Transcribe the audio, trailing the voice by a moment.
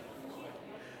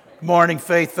Good morning,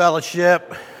 Faith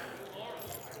Fellowship.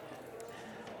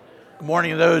 Good morning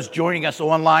to those joining us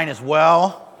online as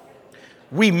well.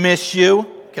 We miss you.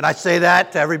 Can I say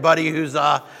that to everybody who's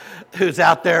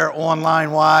out there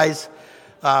online-wise?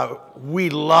 We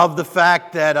love the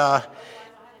fact that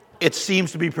it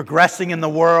seems to be progressing in the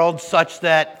world such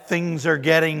that things are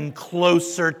getting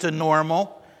closer to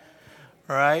normal.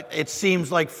 All right? It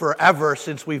seems like forever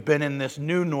since we've been in this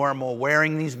new normal,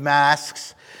 wearing these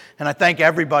masks. And I thank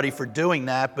everybody for doing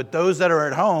that. But those that are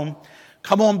at home,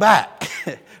 come on back.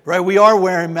 Right? We are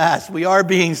wearing masks. We are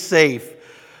being safe.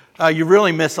 You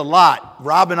really miss a lot.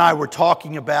 Rob and I were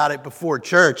talking about it before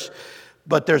church.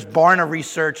 But there's Barna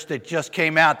research that just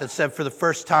came out that said for the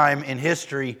first time in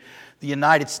history, the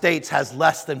United States has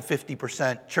less than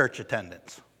 50% church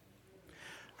attendance.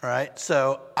 All right,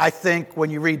 so I think when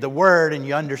you read the Word and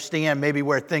you understand maybe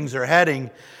where things are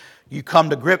heading, you come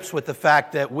to grips with the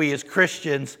fact that we as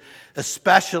Christians,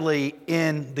 especially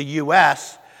in the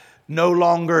U.S., no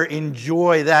longer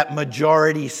enjoy that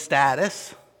majority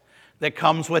status that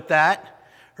comes with that,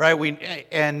 right?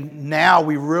 And now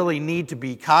we really need to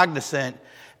be cognizant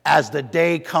as the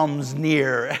day comes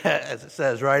near, as it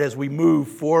says, right, as we move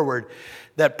forward,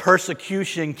 that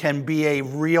persecution can be a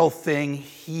real thing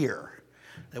here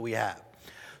that we have.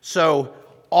 So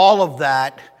all of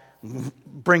that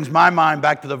brings my mind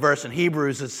back to the verse in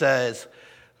Hebrews that says,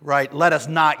 right, let us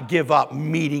not give up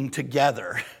meeting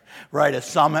together, right, as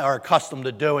some are accustomed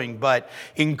to doing, but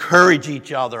encourage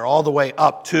each other all the way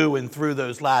up to and through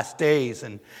those last days.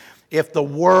 And if the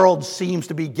world seems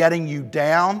to be getting you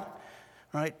down,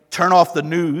 right, turn off the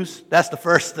news. That's the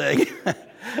first thing,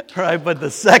 right? But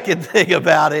the second thing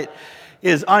about it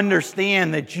is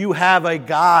understand that you have a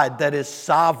God that is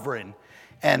sovereign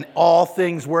and all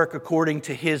things work according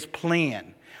to His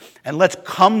plan. And let's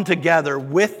come together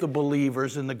with the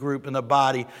believers in the group and the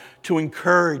body to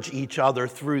encourage each other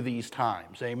through these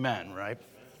times. Amen, right?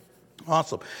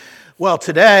 Awesome. Well,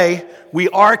 today we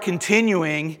are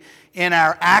continuing in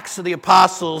our Acts of the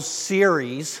Apostles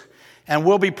series, and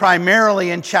we'll be primarily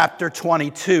in chapter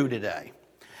 22 today.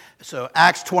 So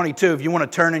Acts 22, if you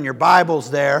want to turn in your Bibles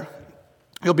there,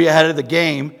 you'll be ahead of the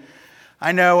game.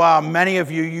 I know many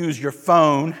of you use your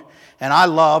phone, and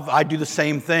I do the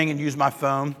same thing and use my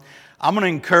phone. I'm going to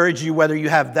encourage you, whether you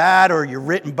have that or your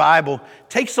written Bible,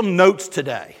 take some notes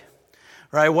today.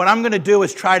 Right? What I'm going to do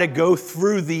is try to go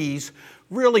through these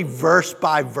really verse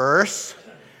by verse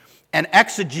and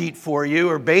exegete for you,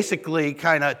 or basically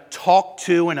kind of talk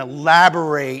to and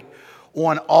elaborate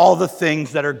on all the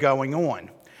things that are going on.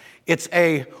 It's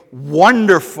a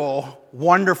wonderful,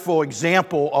 wonderful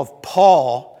example of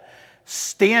Paul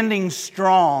standing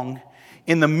strong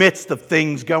in the midst of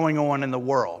things going on in the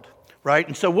world, right?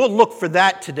 And so we'll look for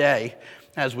that today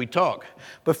as we talk.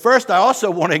 But first, I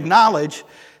also want to acknowledge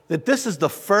that this is the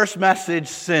first message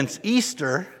since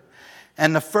Easter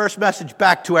and the first message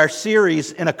back to our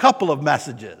series in a couple of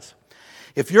messages.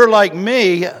 If you're like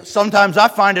me, sometimes I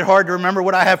find it hard to remember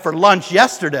what I had for lunch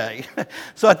yesterday.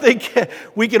 So I think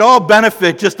we could all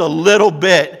benefit just a little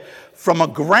bit from a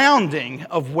grounding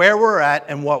of where we're at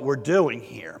and what we're doing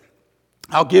here.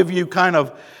 I'll give you kind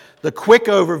of the quick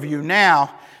overview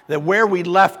now that where we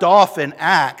left off in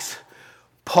Acts,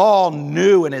 Paul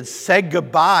knew and had said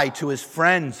goodbye to his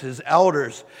friends, his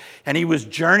elders, and he was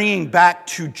journeying back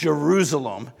to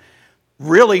Jerusalem,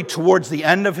 really towards the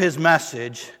end of his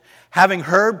message, having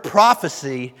heard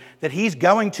prophecy that he's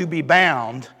going to be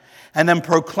bound, and then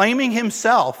proclaiming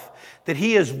himself that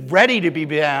he is ready to be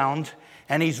bound,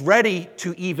 and he's ready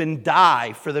to even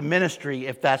die for the ministry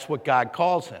if that's what God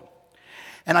calls him.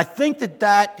 And I think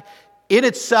that in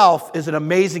itself is an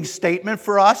amazing statement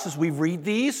for us as we read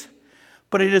these,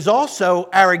 but it is also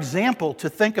our example to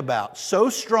think about. So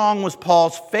strong was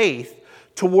Paul's faith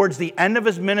towards the end of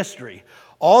his ministry,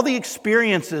 all the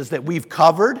experiences that we've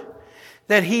covered,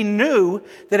 that he knew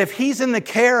that if he's in the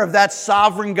care of that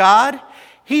sovereign God,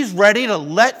 he's ready to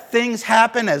let things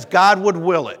happen as God would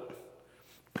will it.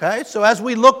 Okay, so as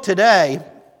we look today,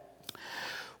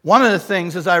 one of the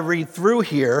things as I read through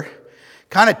here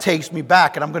kind of takes me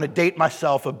back, and I'm going to date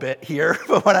myself a bit here,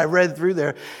 but when I read through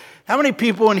there, how many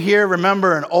people in here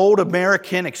remember an old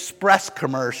American Express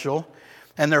commercial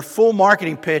and their full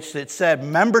marketing pitch that said,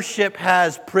 membership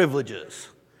has privileges?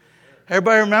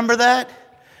 Everybody remember that?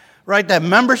 Right, that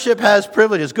membership has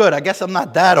privileges. Good, I guess I'm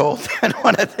not that old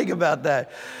when I think about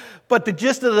that. But the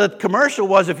gist of the commercial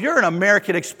was if you're an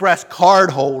American Express card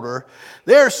holder,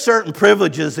 there are certain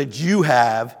privileges that you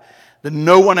have that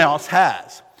no one else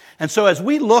has. And so as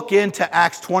we look into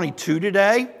Acts 22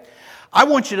 today, I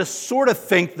want you to sort of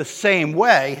think the same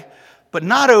way, but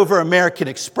not over American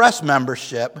Express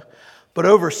membership, but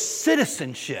over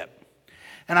citizenship.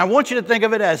 And I want you to think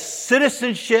of it as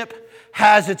citizenship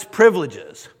has its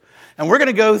privileges. And we're going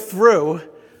to go through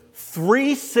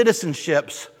 3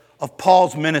 citizenships of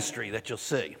Paul's ministry that you'll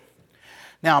see.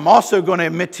 Now, I'm also going to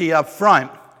admit to you up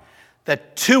front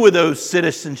that 2 of those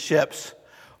citizenships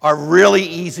are really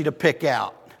easy to pick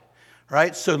out.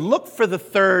 Right? So look for the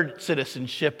 3rd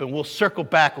citizenship, and we'll circle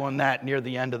back on that near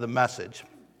the end of the message.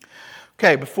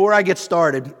 Okay, before I get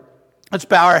started, let's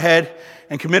bow our head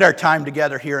and commit our time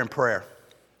together here in prayer.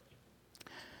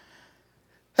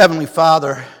 Heavenly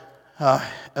Father,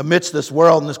 amidst this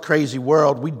world and this crazy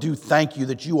world, we do thank you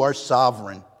that you are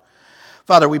sovereign.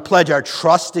 Father, we pledge our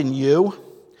trust in you,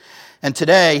 and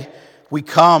today we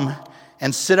come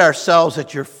and sit ourselves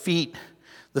at your feet,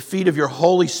 the feet of your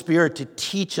Holy Spirit, to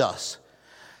teach us.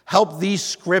 Help these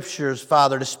scriptures,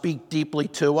 Father, to speak deeply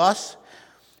to us,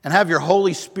 and have your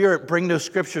Holy Spirit bring those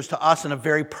scriptures to us in a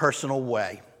very personal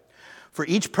way. For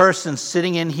each person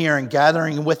sitting in here and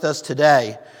gathering with us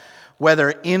today,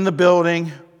 whether in the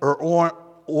building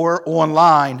or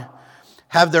online,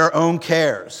 have their own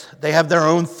cares. They have their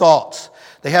own thoughts.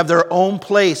 They have their own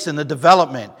place in the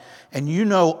development, and you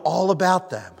know all about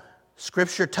them.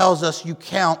 Scripture tells us you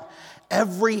count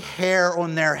every hair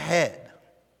on their head.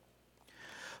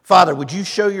 Father, would you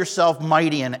show yourself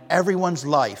mighty in everyone's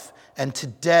life, and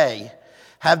today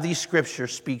have these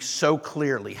scriptures speak so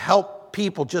clearly. Help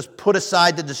people just put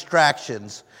aside the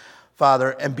distractions,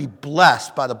 Father, and be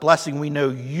blessed by the blessing we know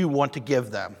you want to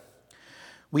give them.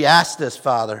 We ask this,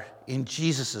 Father, in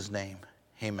Jesus' name.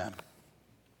 Amen.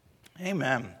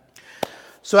 Amen.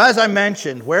 So as I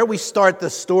mentioned, where we start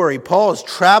this story, Paul has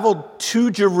traveled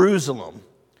to Jerusalem,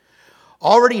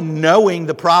 already knowing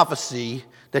the prophecy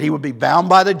that he would be bound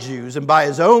by the Jews and, by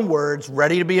his own words,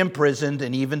 ready to be imprisoned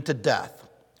and even to death.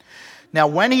 Now,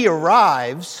 when he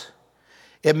arrives,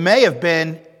 it may have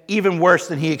been even worse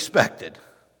than he expected.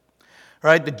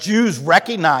 Right? The Jews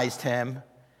recognized him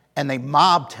and they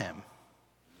mobbed him.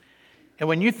 And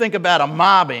when you think about a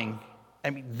mobbing, I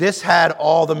mean, this had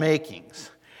all the makings.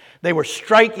 They were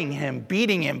striking him,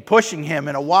 beating him, pushing him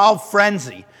in a wild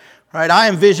frenzy. Right? I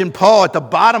envision Paul at the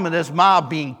bottom of this mob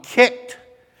being kicked,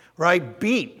 right?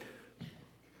 Beat.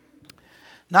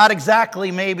 Not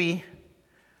exactly maybe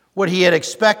what he had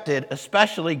expected,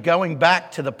 especially going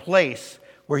back to the place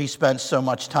where he spent so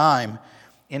much time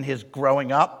in his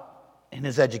growing up, in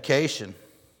his education.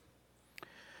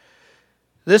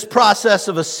 This process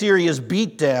of a serious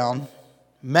beatdown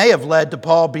may have led to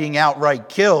Paul being outright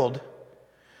killed,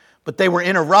 but they were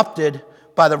interrupted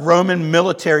by the Roman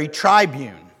military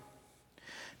tribune.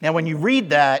 Now, when you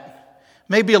read that, it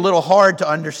may be a little hard to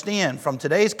understand from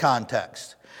today's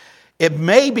context. It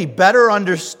may be better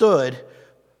understood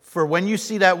for when you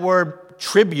see that word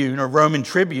tribune or Roman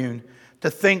tribune to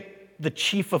think the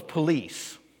chief of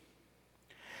police.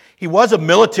 He was a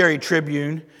military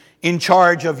tribune in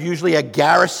charge of usually a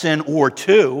garrison or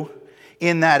 2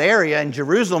 in that area. In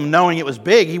Jerusalem, knowing it was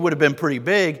big, he would have been pretty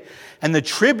big. And the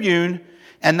tribune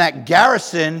and that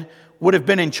garrison would have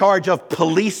been in charge of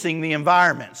policing the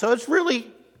environment. So it's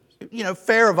really,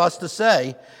 fair of us to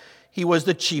say he was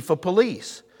the chief of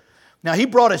police. Now, he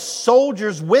brought his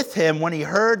soldiers with him when he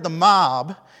heard the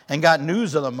mob and got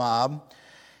news of the mob,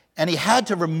 and he had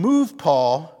to remove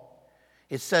Paul,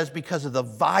 it says, because of the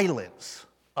violence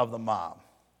of the mob.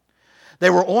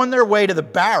 They were on their way to the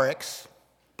barracks,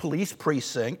 police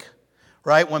precinct,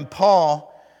 right, when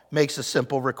Paul makes a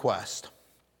simple request.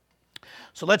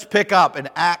 So let's pick up in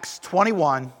Acts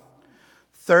 21,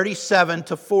 37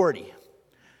 to 40.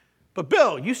 But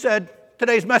Bill, you said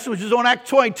today's message is on Act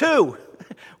 22.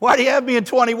 Why do you have me in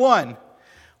 21?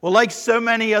 Well, like so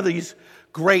many of these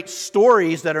great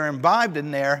stories that are imbibed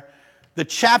in there, the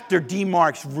chapter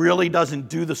demarks really doesn't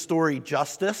do the story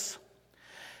justice.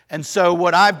 And so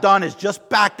what I've done is just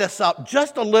back this up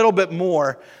just a little bit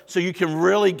more so you can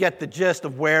really get the gist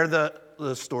of where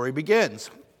the story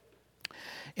begins.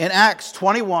 In Acts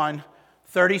 21,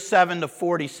 37 to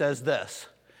 40 says this.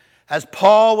 As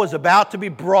Paul was about to be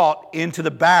brought into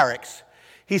the barracks,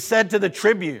 he said to the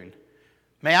tribune,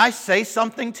 "May I say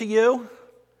something to you?"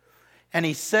 And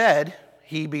he said,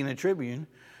 he being the tribune,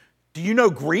 "Do you know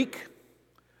Greek?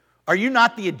 Are you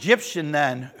not the Egyptian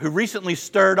then who recently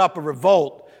stirred up a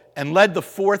revolt and led the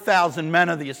 4,000 men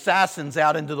of the assassins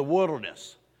out into the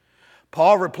wilderness?"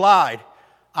 Paul replied,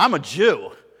 "I'm a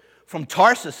Jew from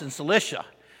Tarsus in Cilicia,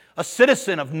 a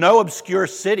citizen of no obscure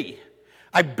city.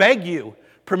 I beg you,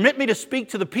 permit me to speak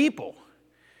to the people."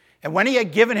 And when he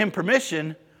had given him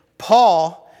permission,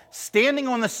 Paul, standing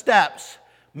on the steps,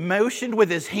 motioned with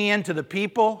his hand to the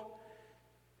people.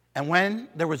 And when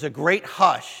there was a great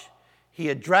hush, he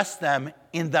addressed them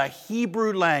in the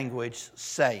Hebrew language,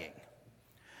 saying.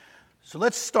 So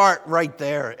let's start right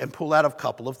there and pull out a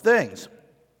couple of things.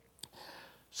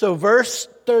 So verse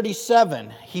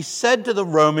 37, he said to the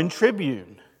Roman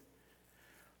tribune,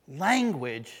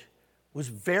 language was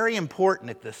very important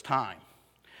at this time.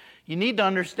 You need to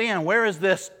understand, where is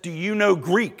this "do you know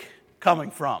Greek"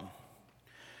 coming from?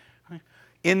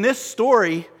 In this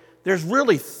story, there's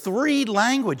really 3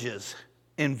 languages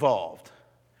involved.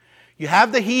 You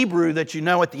have the Hebrew that you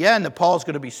know at the end that Paul's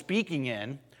going to be speaking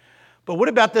in, but what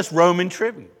about this Roman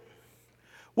tribune?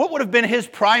 What would have been his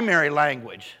primary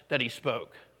language that he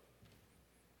spoke?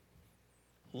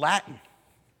 Latin.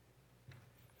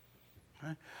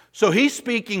 So he's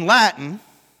speaking Latin.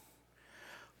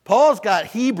 Paul's got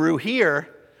Hebrew here.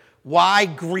 Why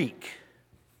Greek?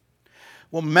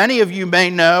 Well, many of you may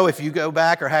know, if you go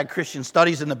back or had Christian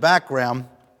studies in the background,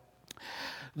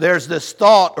 there's this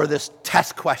thought or this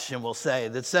test question, we'll say,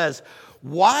 that says,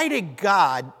 why did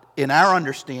God, in our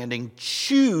understanding,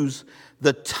 choose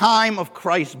the time of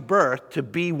Christ's birth to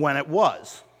be when it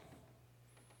was?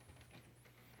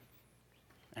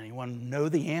 Anyone know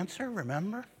the answer?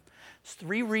 Remember? It's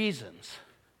 3 reasons,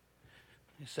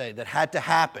 you say, that had to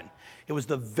happen. It was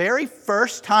the very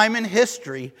first time in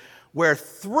history where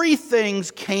 3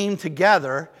 things came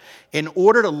together in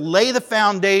order to lay the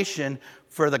foundation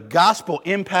for the gospel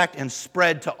impact and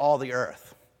spread to all the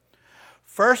earth.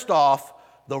 First off,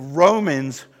 the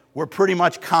Romans were pretty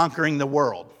much conquering the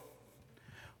world.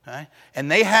 Okay?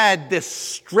 And they had this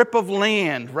strip of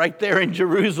land right there in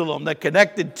Jerusalem that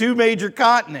connected 2 major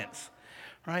continents.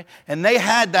 Right? And they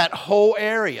had that whole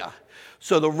area.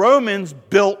 So the Romans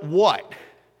built what?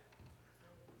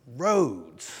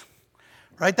 Roads.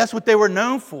 Right? That's what they were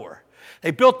known for.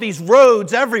 They built these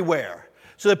roads everywhere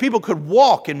so that people could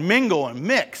walk and mingle and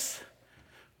mix.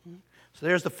 So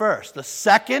there's the first. The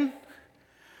second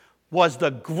was the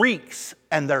Greeks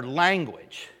and their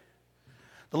language.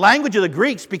 The language of the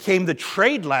Greeks became the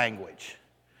trade language.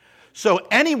 So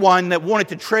anyone that wanted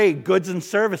to trade goods and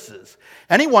services,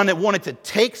 anyone that wanted to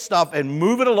take stuff and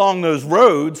move it along those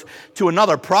roads to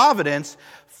another province,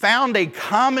 found a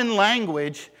common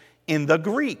language in the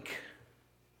Greek.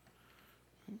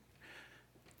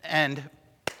 And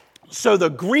so the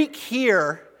Greek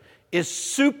here is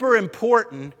super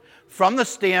important from the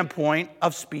standpoint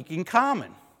of speaking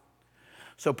common.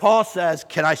 So Paul says,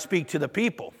 can I speak to the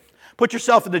people? Put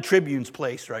yourself in the tribune's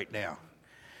place right now.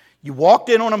 You walked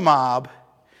in on a mob.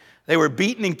 They were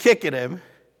beating and kicking him.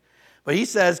 But he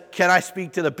says, can I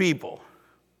speak to the people?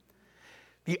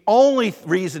 The only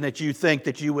reason that you think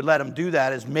that you would let him do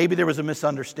that is maybe there was a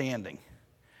misunderstanding.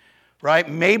 Right?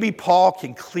 Maybe Paul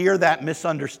can clear that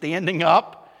misunderstanding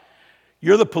up.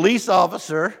 You're the police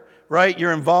officer, right?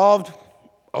 You're involved.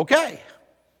 Okay,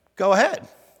 go ahead.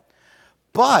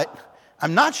 But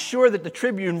I'm not sure that the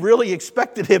tribune really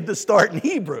expected him to start in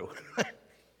Hebrew.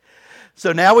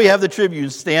 So now we have the tribune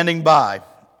standing by.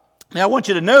 Now I want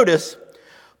you to notice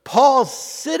Paul's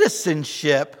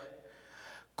citizenship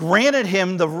granted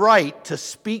him the right to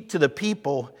speak to the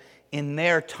people in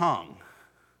their tongue,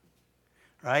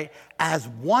 right? As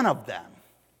one of them.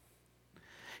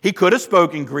 He could have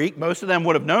spoken Greek. Most of them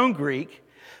would have known Greek.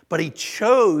 But he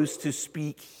chose to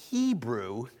speak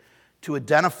Hebrew to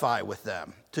identify with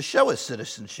them, to show his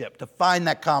citizenship, to find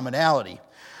that commonality.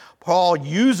 Paul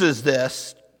uses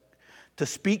this to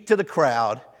speak to the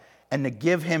crowd and to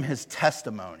give him his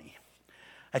testimony.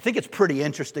 I think it's pretty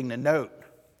interesting to note,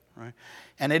 right?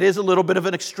 And it is a little bit of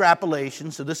an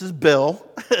extrapolation, so this is Bill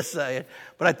saying,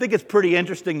 but I think it's pretty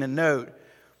interesting to note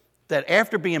that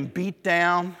after being beat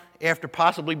down, after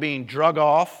possibly being drug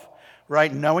off,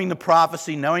 right, knowing the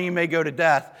prophecy, knowing he may go to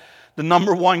death, the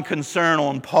number one concern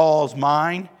on Paul's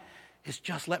mind is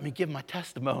just let me give my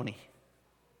testimony.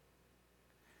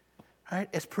 Right?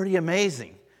 It's pretty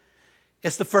amazing.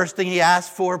 It's the first thing he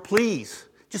asked for, please.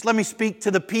 Just let me speak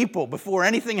to the people before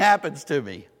anything happens to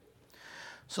me.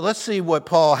 So let's see what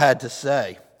Paul had to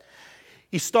say.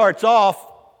 He starts off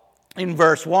in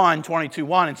verse 1,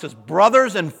 22:1, and says,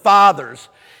 brothers and fathers,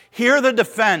 hear the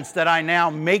defense that I now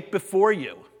make before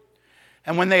you.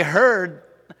 And when they heard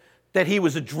that he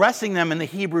was addressing them in the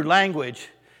Hebrew language,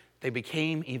 they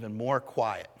became even more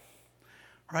quiet.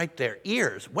 Right? Their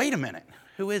ears. Wait a minute.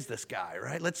 Who is this guy?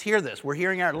 Right? Let's hear this. We're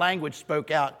hearing our language spoke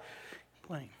out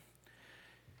plain.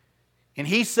 And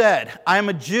he said, I am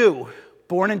a Jew,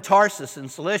 born in Tarsus in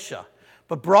Cilicia,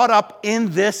 but brought up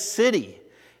in this city,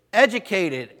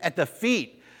 educated at the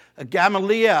feet of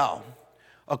Gamaliel,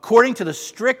 according to the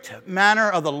strict manner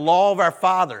of the law of our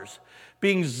fathers,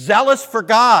 being zealous for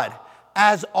God,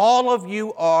 as all of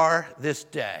you are this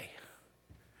day.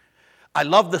 I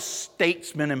love the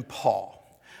statesman in Paul.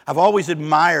 I've always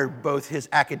admired both his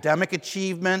academic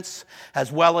achievements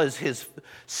as well as his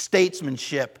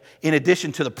statesmanship, in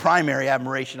addition to the primary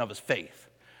admiration of his faith.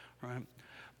 Right?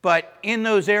 But in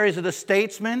those areas of the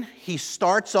statesman, he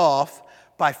starts off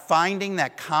by finding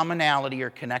that commonality or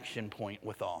connection point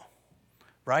with all.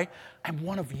 Right? I'm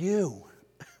one of you.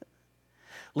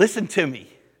 Listen to me.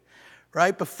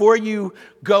 Right? Before you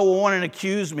go on and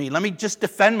accuse me, let me just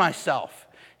defend myself.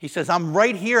 He says, I'm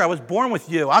right here. I was born with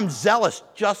you. I'm zealous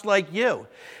just like you.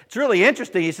 It's really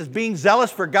interesting. He says, being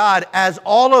zealous for God as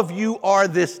all of you are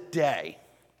this day.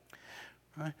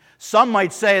 Right? Some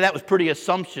might say that was pretty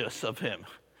assumptuous of him.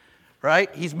 Right?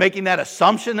 He's making that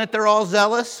assumption that they're all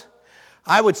zealous.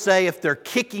 I would say if they're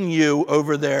kicking you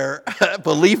over their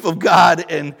belief of God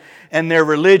and their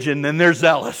religion, then they're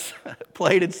zealous.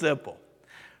 Plain and simple.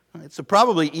 It's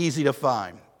probably easy to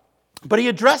find. But he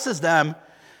addresses them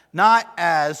not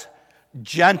as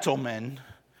gentlemen,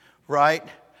 right?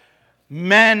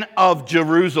 Men of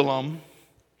Jerusalem.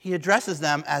 He addresses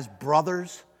them as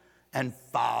brothers and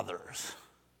fathers.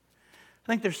 I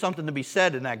think there's something to be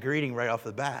said in that greeting right off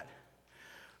the bat,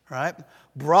 right?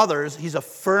 Brothers, he's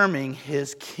affirming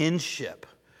his kinship.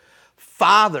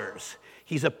 Fathers,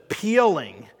 he's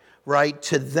appealing, right,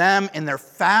 to them in their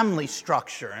family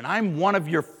structure. And I'm one of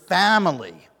your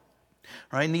family,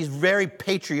 right? In these very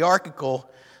patriarchal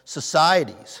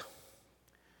societies.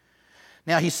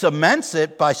 Now, he cements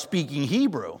it by speaking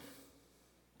Hebrew.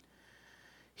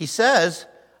 He says,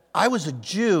 I was a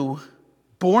Jew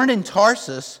born in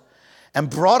Tarsus and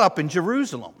brought up in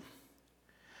Jerusalem.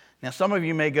 Now, some of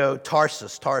you may go,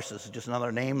 Tarsus is just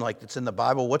another name like it's in the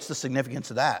Bible. What's the significance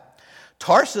of that?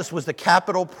 Tarsus was the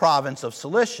capital province of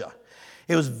Cilicia.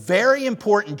 It was a very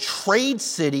important trade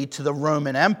city to the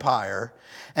Roman Empire,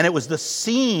 and it was the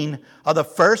scene of the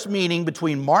first meeting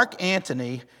between Mark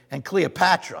Antony and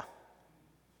Cleopatra.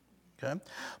 Okay?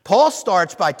 Paul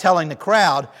starts by telling the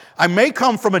crowd, I may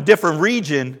come from a different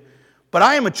region, but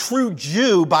I am a true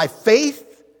Jew by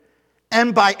faith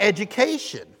and by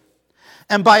education.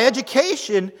 And by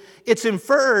education, it's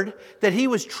inferred that he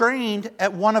was trained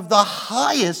at one of the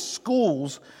highest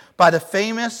schools by the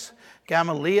famous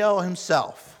Gamaliel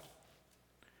himself.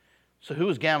 So who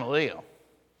was Gamaliel?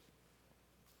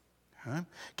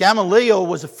 Gamaliel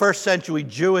was a first century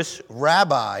Jewish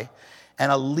rabbi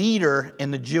and a leader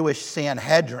in the Jewish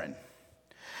Sanhedrin.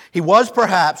 He was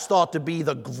perhaps thought to be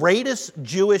the greatest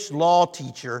Jewish law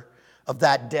teacher of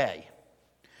that day.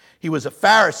 He was a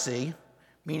Pharisee,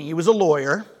 meaning he was a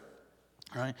lawyer,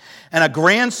 right, and a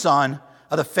grandson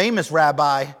of the famous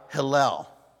Rabbi Hillel.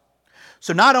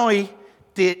 So not only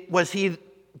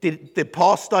did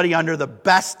Paul study under the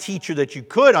best teacher that you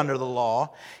could under the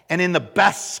law, and in the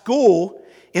best school,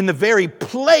 in the very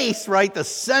place, right, the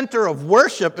center of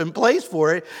worship and place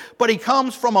for it, but he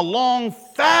comes from a long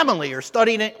family, or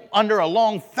studied it under a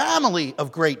long family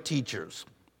of great teachers.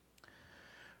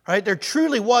 Right? There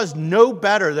truly was no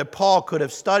better that Paul could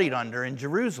have studied under in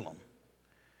Jerusalem.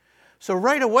 So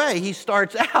right away, he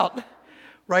starts out,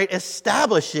 right,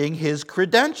 establishing his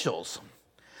credentials.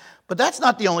 But that's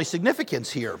not the only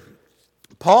significance here.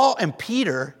 Paul and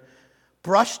Peter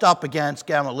brushed up against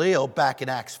Gamaliel back in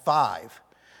Acts 5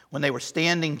 when they were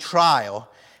standing trial,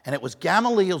 and it was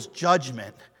Gamaliel's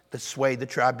judgment that swayed the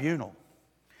tribunal.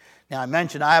 Now, I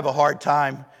mentioned I have a hard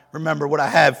time remember what I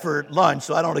had for lunch,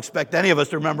 so I don't expect any of us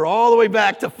to remember all the way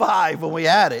back to 5 when we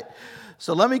had it.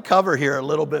 So let me cover here a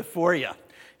little bit for you,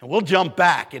 and we'll jump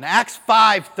back. In Acts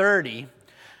 5:30,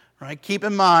 right, keep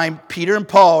in mind, Peter and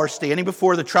Paul are standing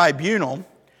before the tribunal,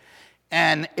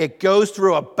 and it goes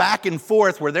through a back and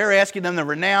forth where they're asking them to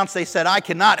renounce. They said, I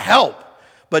cannot help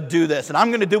but do this, and I'm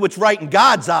going to do what's right in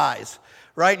God's eyes,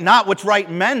 right, not what's right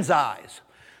in men's eyes.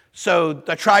 So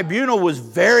the tribunal was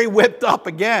very whipped up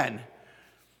again.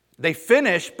 They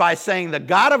finished by saying, the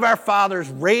God of our fathers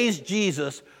raised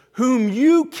Jesus, whom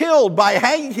you killed by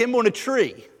hanging him on a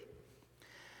tree.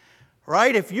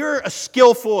 Right? If you're a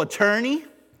skillful attorney,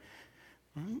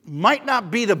 might not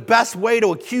be the best way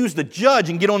to accuse the judge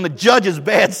and get on the judge's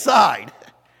bad side.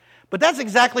 But that's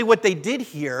exactly what they did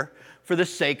here for the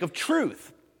sake of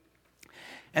truth.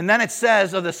 And then it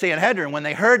says of the Sanhedrin, when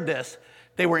they heard this,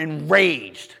 they were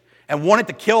enraged and wanted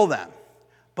to kill them.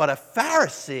 But a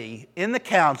Pharisee in the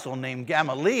council named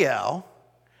Gamaliel,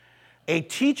 a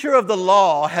teacher of the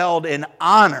law held in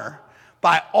honor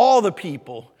by all the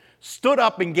people, stood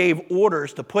up and gave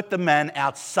orders to put the men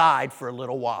outside for a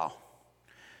little while.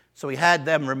 So he had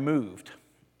them removed.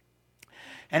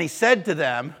 And he said to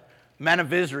them, men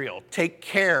of Israel, take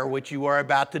care what you are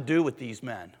about to do with these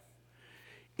men.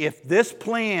 If this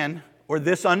plan or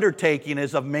this undertaking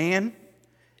is of man,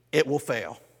 it will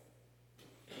fail.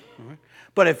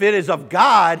 But if it is of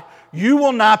God, you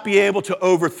will not be able to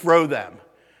overthrow them.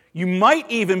 You might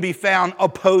even be found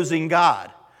opposing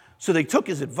God. So they took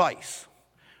his advice,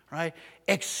 right?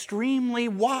 Extremely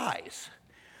wise.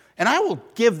 And I will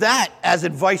give that as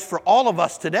advice for all of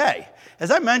us today.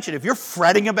 As I mentioned, if you're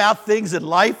fretting about things in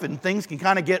life and things can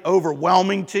kind of get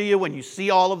overwhelming to you when you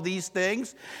see all of these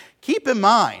things, keep in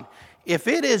mind, if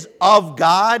it is of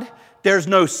God, there's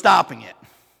no stopping it,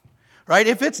 right?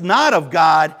 If it's not of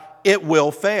God, it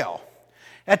will fail.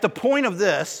 At the point of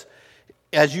this,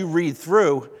 as you read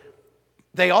through,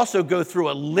 they also go through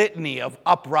a litany of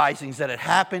uprisings that had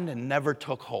happened and never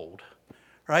took hold,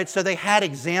 right? So they had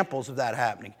examples of that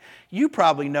happening. You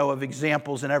probably know of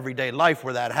examples in everyday life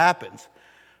where that happens,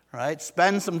 right?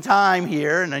 Spend some time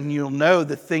here and then you'll know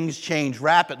that things change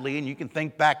rapidly, and you can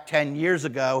think back 10 years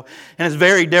ago and it's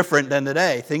very different than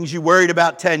today. Things you worried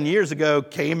about 10 years ago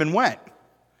came and went,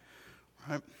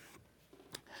 right?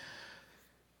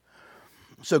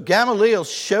 So Gamaliel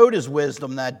showed his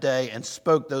wisdom that day and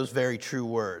spoke those very true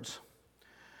words.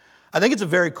 I think it's a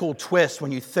very cool twist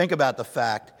when you think about the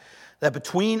fact that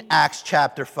between Acts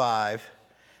chapter 5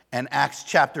 and Acts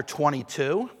chapter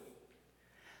 22,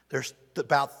 there's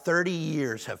about 30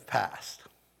 years have passed.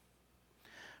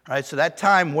 Right? So that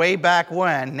time way back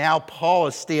when, now Paul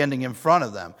is standing in front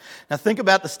of them. Now think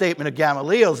about the statement of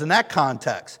Gamaliel's in that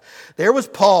context. There was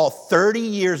Paul 30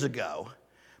 years ago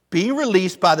being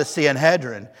released by the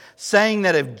Sanhedrin, saying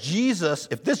that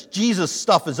if this Jesus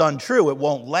stuff is untrue, it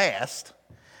won't last,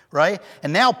 right?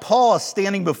 And now Paul is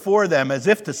standing before them as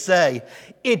if to say,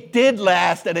 it did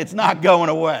last and it's not going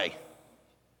away.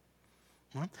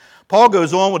 Paul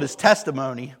goes on with his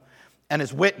testimony and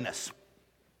his witness.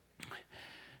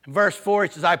 In verse 4,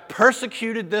 he says, I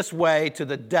persecuted this way to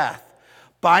the death,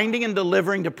 binding and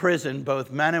delivering to prison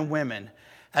both men and women,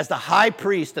 as the high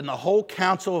priest and the whole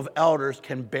council of elders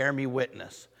can bear me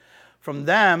witness. From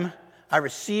them I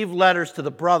received letters to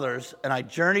the brothers, and I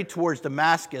journeyed towards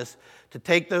Damascus to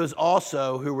take those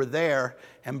also who were there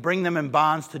and bring them in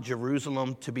bonds to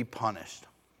Jerusalem to be punished.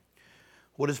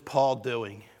 What is Paul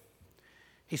doing?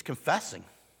 He's confessing.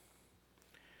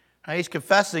 He's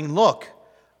confessing, look,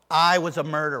 I was a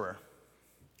murderer.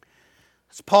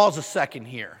 Let's pause a second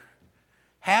here.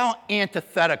 How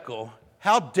antithetical,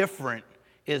 how different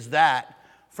is that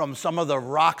from some of the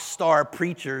rock star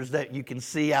preachers that you can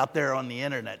see out there on the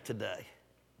internet today?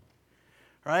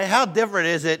 Right? How different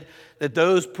is it that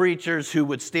those preachers who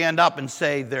would stand up and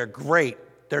say they're great,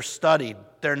 they're studied,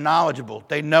 they're knowledgeable,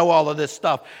 they know all of this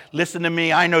stuff, listen to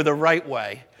me, I know the right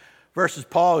way, versus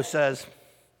Paul who says,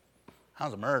 I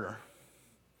was a murderer,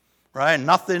 right?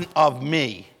 Nothing of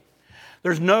me.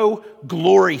 There's no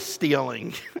glory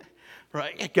stealing,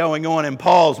 right, going on in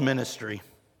Paul's ministry.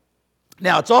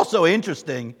 Now, it's also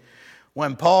interesting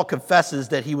when Paul confesses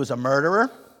that he was a murderer,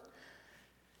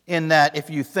 in that if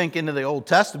you think into the Old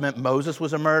Testament, Moses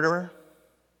was a murderer,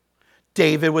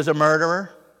 David was a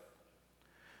murderer.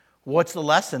 What's the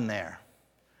lesson there?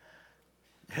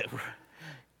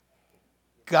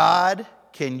 God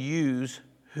can use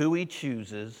who he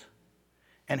chooses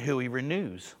and who he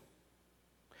renews.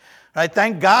 Right?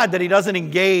 Thank God that he doesn't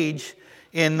engage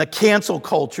in the cancel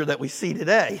culture that we see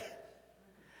today.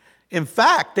 In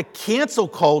fact, the cancel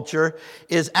culture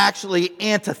is actually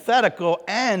antithetical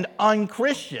and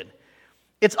unchristian.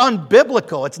 It's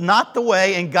unbiblical. It's not the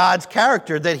way in God's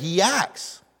character that he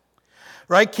acts.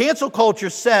 Right? Cancel culture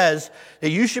says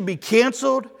that you should be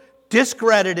canceled,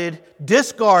 discredited,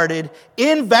 discarded,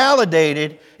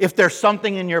 invalidated if there's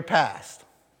something in your past.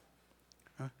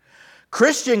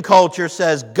 Christian culture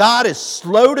says God is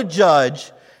slow to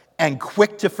judge and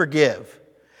quick to forgive.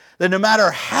 That no matter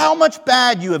how much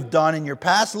bad you have done in your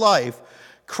past life,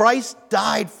 Christ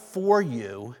died for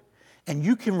you, and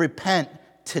you can repent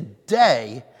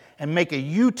today and make a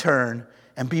U-turn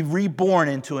and be reborn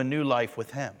into a new life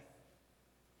with him.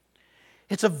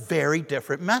 It's a very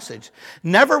different message.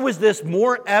 Never was this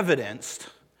more evidenced,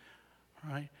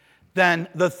 right, than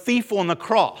the thief on the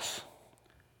cross.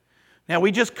 Now,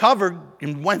 we just covered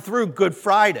and went through Good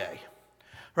Friday,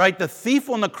 right? The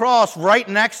thief on the cross right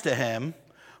next to him,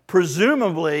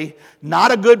 presumably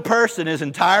not a good person his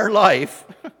entire life,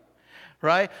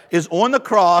 right, is on the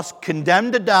cross,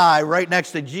 condemned to die right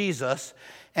next to Jesus,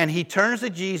 and he turns to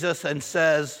Jesus and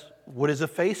says, what is a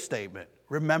faith statement?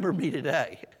 Remember me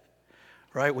today,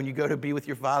 right? When you go to be with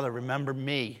your Father, remember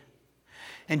me.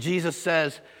 And Jesus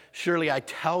says, surely I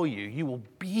tell you, you will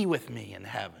be with me in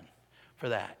heaven for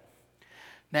that.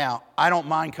 Now, I don't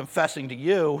mind confessing to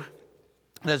you,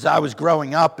 as I was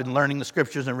growing up and learning the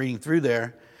scriptures and reading through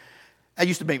there, that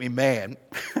used to make me mad.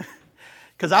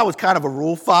 because I was kind of a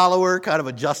rule follower, kind of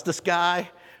a justice guy,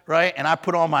 right? And I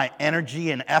put all my energy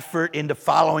and effort into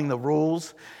following the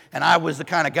rules. And I was the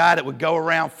kind of guy that would go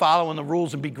around following the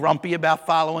rules and be grumpy about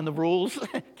following the rules.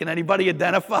 Can anybody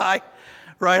identify?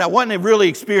 Right? I wasn't really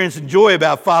experiencing joy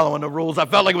about following the rules. I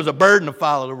felt like it was a burden to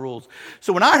follow the rules.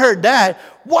 So when I heard that,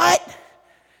 what?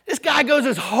 This guy goes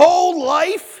his whole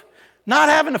life not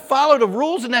having to follow the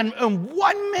rules, and then in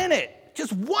 1 minute,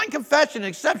 just one confession,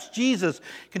 accepts Jesus,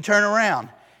 can turn around.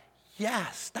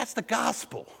 Yes, that's the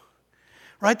gospel.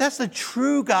 Right? That's the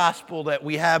true gospel that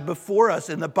we have before us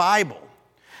in the Bible.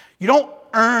 You don't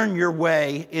earn your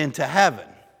way into heaven.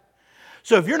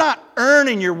 So if you're not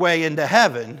earning your way into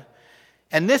heaven,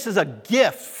 and this is a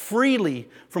gift freely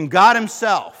from God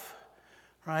himself,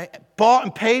 right? Bought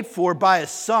and paid for by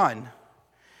his Son,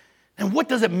 then what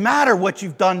does it matter what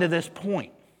you've done to this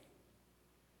point?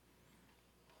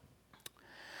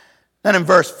 Then in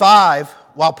verse 5,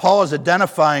 while Paul is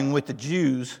identifying with the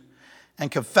Jews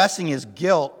and confessing his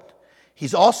guilt,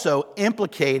 he's also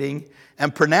implicating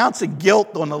and pronouncing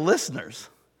guilt on the listeners.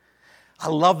 I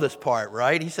love this part,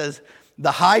 right? He says, the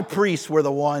high priests were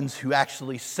the ones who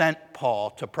actually sent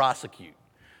Paul to prosecute.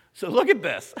 So look at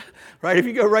this, right? If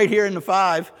you go right here in the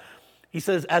 5, he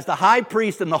says, as the high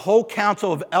priest and the whole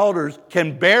council of elders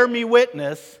can bear me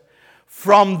witness,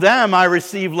 from them I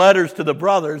received letters to the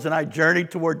brothers, and I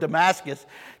journeyed toward Damascus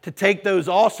to take those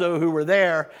also who were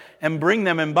there and bring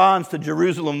them in bonds to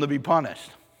Jerusalem to be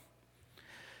punished.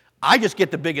 I just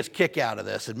get the biggest kick out of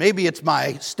this, and maybe it's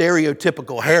my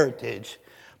stereotypical heritage,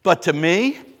 but to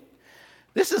me,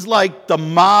 this is like the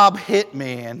mob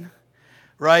hitman,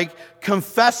 right,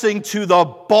 confessing to the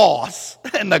boss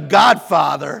and the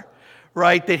godfather,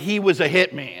 right, that he was a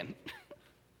hitman.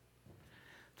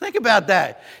 Think about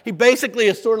that. He basically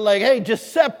is sort of like, hey,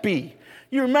 Giuseppe,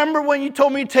 you remember when you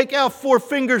told me to take out Four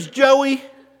Fingers Joey?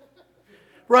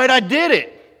 Right, I did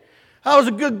it. I was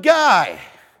a good guy.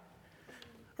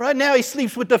 Right now he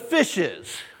sleeps with the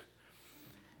fishes.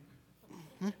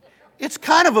 It's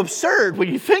kind of absurd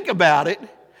when you think about it,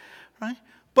 right?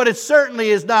 But it certainly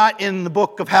is not in the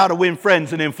book of How to Win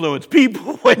Friends and Influence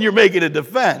People when you're making a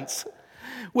defense,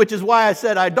 which is why I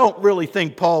said I don't really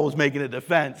think Paul was making a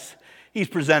defense. He's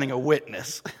presenting a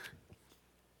witness.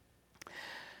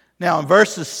 Now, in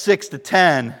verses 6 to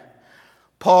 10,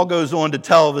 Paul goes on to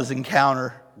tell of his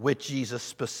encounter with Jesus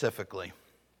specifically.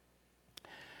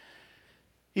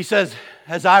 He says,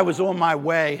 as I was on my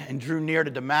way and drew near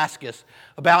to Damascus,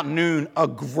 about noon, a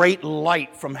great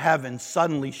light from heaven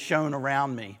suddenly shone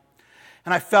around me.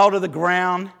 And I fell to the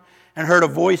ground and heard a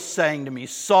voice saying to me,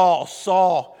 Saul,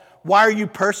 Saul, why are you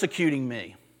persecuting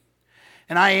me?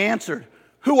 And I answered,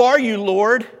 who are you,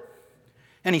 Lord?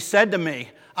 And he said to me,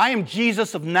 I am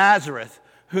Jesus of Nazareth,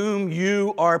 whom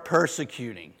you are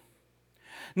persecuting.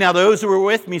 Now those who were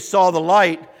with me saw the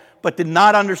light, but did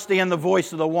not understand the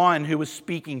voice of the one who was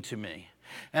speaking to me.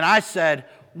 And I said,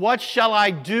 what shall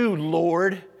I do,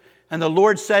 Lord? And the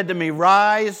Lord said to me,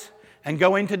 rise and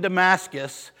go into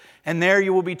Damascus, and there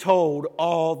you will be told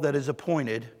all that is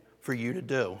appointed for you to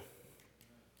do.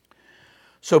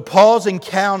 So Paul's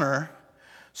encounter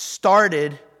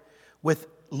started with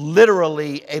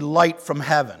literally a light from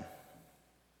heaven.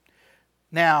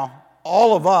 Now,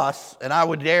 all of us, and I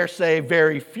would dare say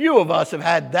very few of us have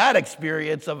had that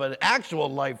experience of an actual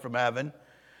light from heaven,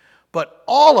 but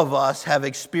all of us have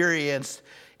experienced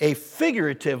a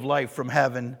figurative light from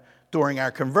heaven during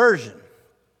our conversion.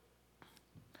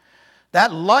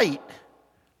 That light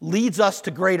leads us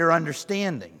to greater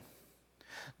understanding.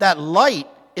 That light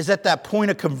is at that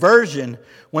point of conversion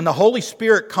when the Holy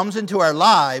Spirit comes into our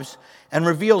lives and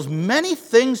reveals many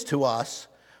things to us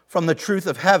from the truth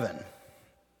of heaven.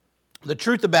 The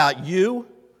truth about you,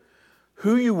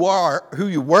 who you are, who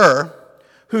you were,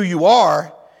 who you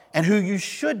are, and who you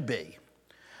should be.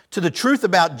 To the truth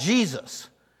about Jesus,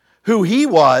 who he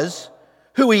was,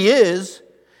 who he is,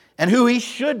 and who he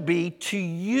should be to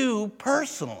you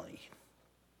personally.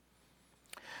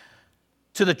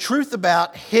 To the truth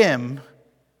about him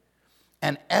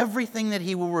and everything that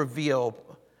he will reveal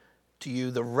to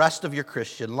you the rest of your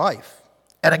Christian life.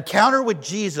 An encounter with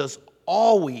Jesus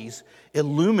always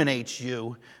illuminates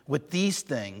you with these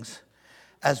things,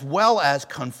 as well as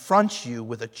confronts you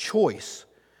with a choice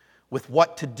with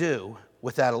what to do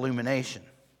with that illumination.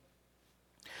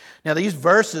 Now, these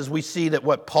verses, we see that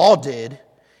what Paul did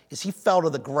is he fell to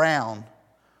the ground,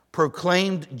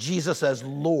 proclaimed Jesus as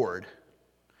Lord,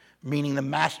 meaning the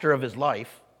master of his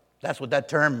life. That's what that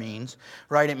term means,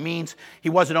 right? It means he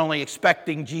wasn't only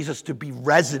expecting Jesus to be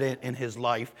resident in his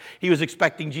life, he was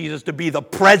expecting Jesus to be the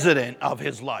president of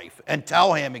his life and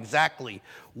tell him exactly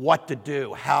what to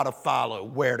do, how to follow,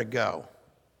 where to go.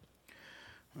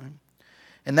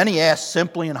 And then he asks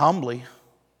simply and humbly,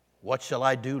 what shall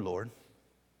I do, Lord?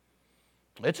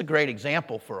 It's a great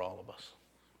example for all of us.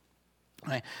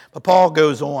 Right? But Paul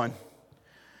goes on.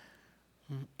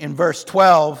 In verse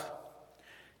 12,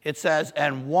 it says,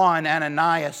 and one,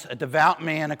 Ananias, a devout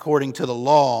man according to the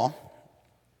law,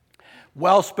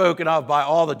 well spoken of by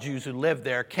all the Jews who lived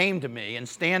there, came to me, and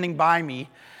standing by me,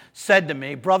 said to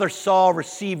me, Brother Saul,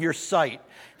 receive your sight.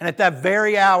 And at that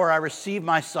very hour I received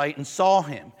my sight and saw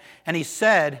him. And he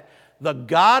said, the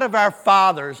God of our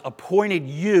fathers appointed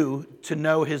you to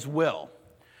know his will,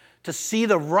 to see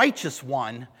the righteous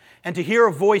one, and to hear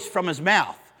a voice from his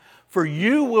mouth. For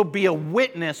you will be a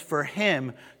witness for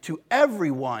him to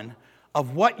everyone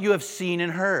of what you have seen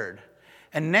and heard.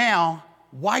 And now,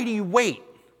 why do you wait?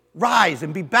 Rise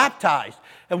and be baptized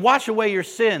and wash away your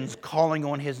sins, calling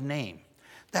on his name.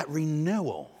 That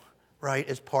renewal, right,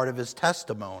 is part of his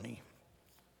testimony.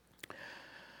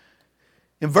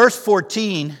 In verse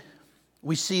 14,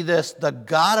 we see this, the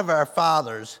God of our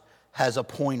fathers has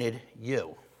appointed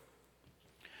you.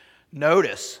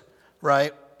 Notice,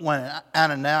 right, when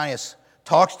Ananias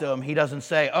talks to him, he doesn't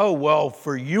say, oh, well,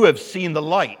 for you have seen the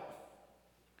light.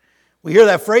 We hear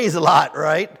that phrase a lot,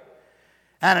 right?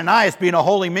 Ananias, being a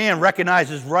holy man,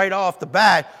 recognizes right off the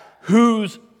bat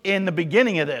who's in the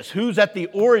beginning of this, who's at the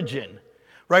origin,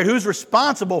 right? Who's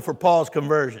responsible for Paul's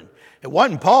conversion? It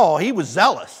wasn't Paul. He was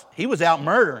zealous. He was out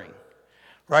murdering,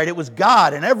 right? It was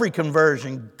God. In every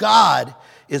conversion, God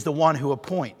is the one who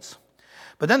appoints.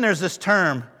 But then there's this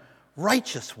term,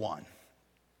 righteous one.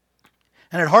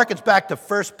 And it harkens back to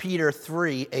 1 Peter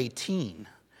 3:18,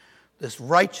 this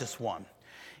righteous one.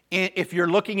 If you're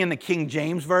looking in the King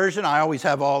James Version, I always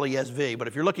have all ESV, but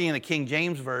if you're looking in the King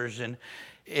James Version,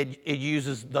 it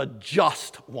uses the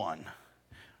just one,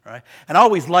 right? And I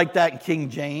always liked that in King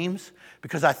James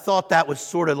because I thought that was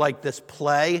sort of like this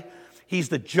play. He's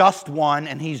the just one,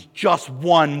 and he's just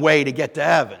one way to get to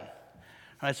heaven.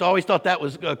 Right? So I always thought that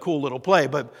was a cool little play.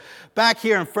 But back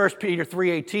here in 1 Peter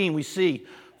 3:18, we see,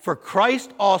 for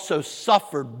Christ also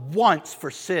suffered once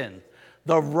for sin,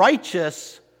 the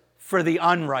righteous for the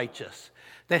unrighteous,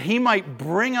 that he might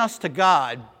bring us to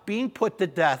God, being put to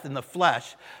death in the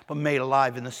flesh, but made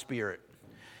alive in the spirit.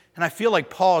 And I feel like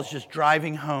Paul's just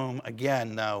driving home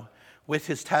again, though, with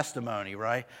his testimony,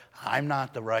 right? I'm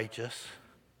not the righteous,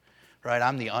 right?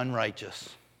 I'm the unrighteous.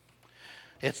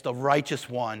 It's the righteous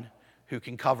one who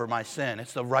can cover my sin.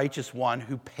 It's the righteous one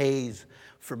who pays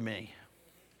for me.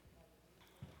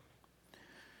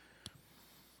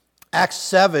 Acts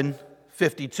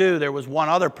 7:52, there was one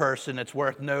other person that's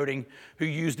worth noting who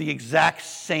used the exact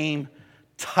same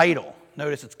title.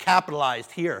 Notice it's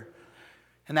capitalized here.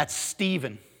 And that's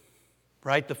Stephen,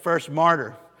 right? The first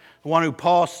martyr. The one who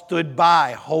Paul stood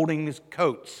by holding his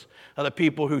coats of the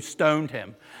people who stoned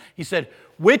him. He said,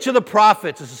 which of the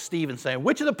prophets, this is Stephen saying,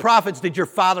 which of the prophets did your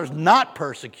fathers not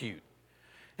persecute?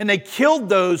 And they killed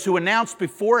those who announced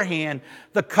beforehand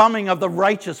the coming of the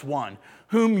righteous one,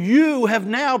 whom you have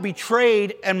now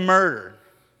betrayed and murdered.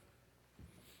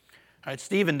 All right,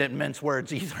 Stephen didn't mince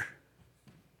words either.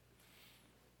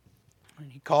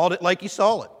 He called it like he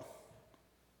saw it.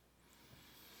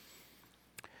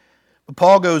 But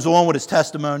Paul goes on with his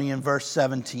testimony in verse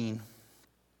 17.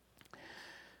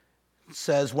 It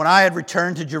says, when I had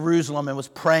returned to Jerusalem and was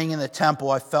praying in the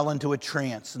temple, I fell into a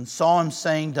trance and saw him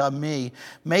saying to me,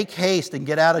 make haste and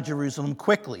get out of Jerusalem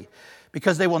quickly,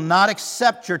 because they will not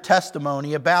accept your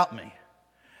testimony about me.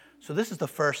 So this is the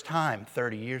first time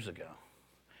 30 years ago,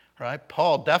 right?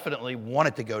 Paul definitely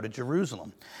wanted to go to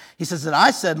Jerusalem. He says, and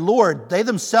I said, Lord, they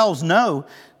themselves know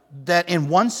that in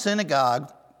one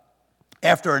synagogue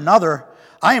after another,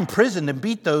 I imprisoned and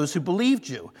beat those who believed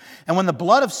you. And when the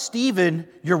blood of Stephen,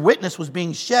 your witness, was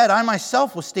being shed, I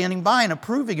myself was standing by and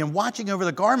approving and watching over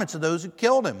the garments of those who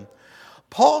killed him.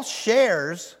 Paul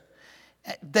shares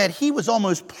that he was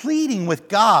almost pleading with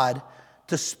God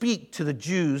to speak to the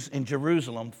Jews in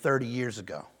Jerusalem 30 years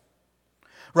ago.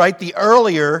 Right? The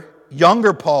earlier,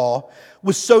 younger Paul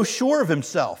was so sure of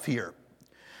himself here.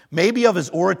 Maybe of his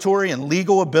oratory and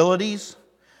legal abilities,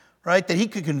 right? That he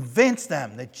could convince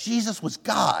them that Jesus was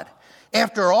God.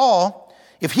 After all,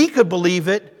 if he could believe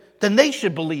it, then they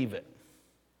should believe it.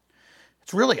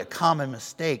 It's really a common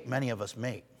mistake many of us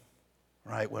make,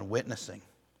 right, when witnessing.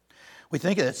 We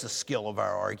think it's the skill of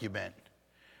our argument,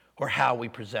 or how we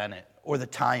present it, or the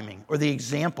timing, or the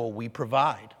example we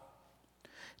provide.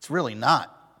 It's really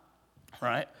not,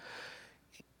 right?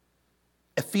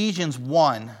 Ephesians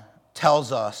 1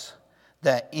 tells us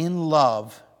that in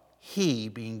love, he,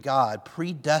 being God,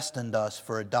 predestined us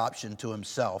for adoption to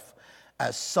himself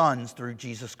as sons through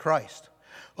Jesus Christ,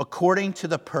 according to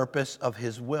the purpose of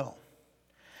his will.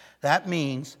 That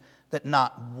means that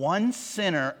not one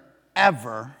sinner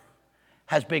ever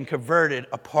has been converted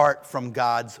apart from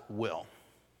God's will.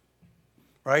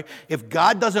 Right? If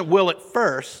God doesn't will it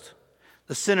first,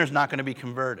 the sinner's not going to be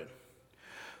converted.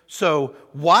 So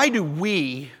why do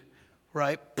we,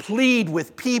 right, plead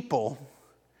with people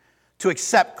to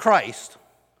accept Christ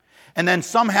and then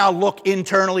somehow look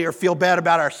internally or feel bad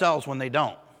about ourselves when they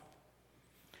don't?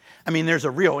 I mean, there's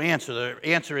a real answer. The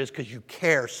answer is because you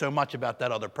care so much about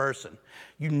that other person.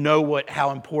 You know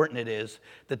how important it is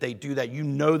that they do that. You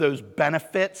know those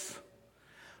benefits,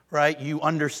 right? You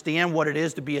understand what it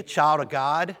is to be a child of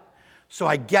God. So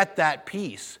I get that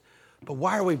piece. But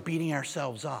why are we beating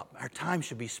ourselves up? Our time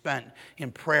should be spent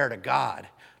in prayer to God,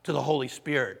 to the Holy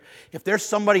Spirit. If there's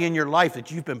somebody in your life that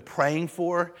you've been praying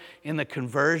for in the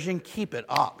conversion, keep it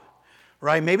up.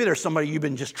 Right? Maybe there's somebody you've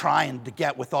been just trying to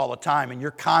get with all the time, and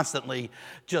you're constantly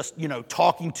just,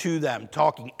 talking to them,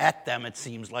 talking at them, it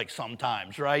seems like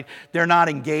sometimes, right? They're not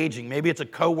engaging. Maybe it's a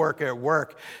coworker at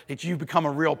work that you've become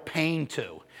a real pain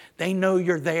to. They know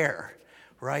you're there,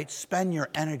 right? Spend your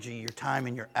energy, your time,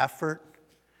 and your effort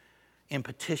in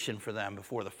petition for them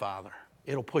before the Father.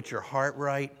 It'll put your heart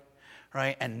right?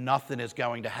 And nothing is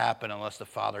going to happen unless the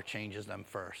Father changes them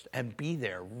first. And be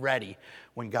there, ready,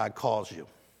 when God calls you.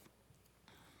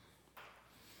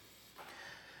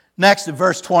 Next, in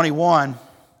verse 21,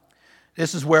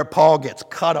 this is where Paul gets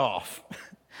cut off.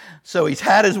 So he's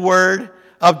had his word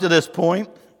up to this point.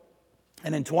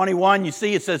 And in 21, you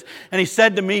see it says, "And he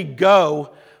said to me,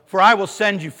 'Go, for I will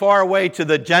send you far away to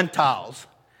the Gentiles.'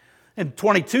 And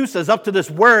 22 says, 'Up to this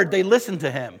word they listened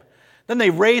to him. Then they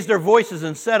raised their voices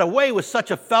and said, Away with such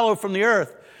a fellow from the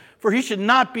earth, for he should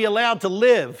not be allowed to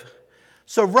live.'"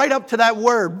 So right up to that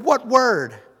word, what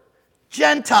word?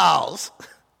 Gentiles.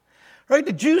 Right?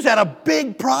 The Jews had a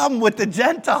big problem with the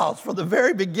Gentiles from the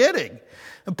very beginning.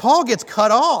 And Paul gets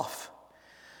cut off.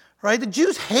 Right? The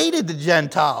Jews hated the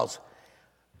Gentiles.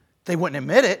 They wouldn't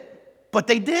admit it, but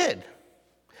they did.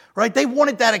 Right? They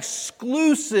wanted that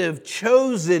exclusive,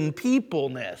 chosen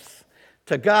peopleness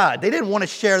to God. They didn't want to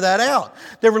share that out.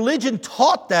 Their religion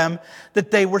taught them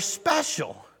that they were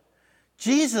special.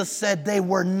 Jesus said they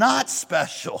were not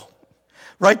special.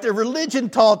 Right? Their religion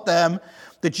taught them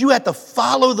that you had to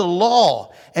follow the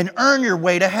law and earn your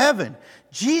way to heaven.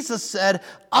 Jesus said,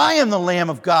 "I am the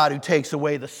Lamb of God who takes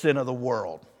away the sin of the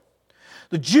world."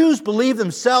 The Jews believed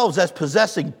themselves as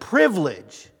possessing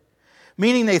privilege,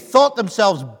 meaning they thought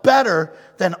themselves better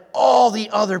than all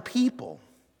the other people.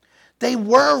 They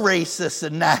were racists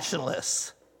and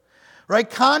nationalists. Right?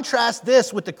 Contrast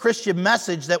this with the Christian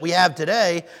message that we have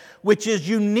today, which is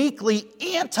uniquely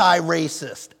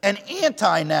anti-racist and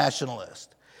anti-nationalist.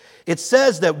 It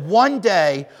says that one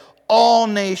day, all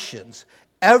nations,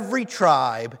 every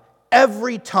tribe,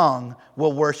 every tongue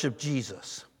will worship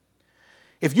Jesus.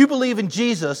 If you believe in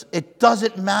Jesus, it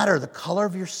doesn't matter the color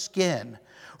of your skin,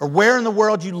 or where in the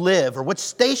world you live, or what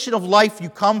station of life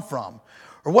you come from,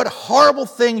 or what horrible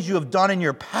things you have done in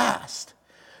your past.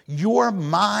 You're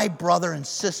my brother and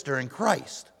sister in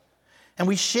Christ. And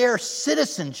we share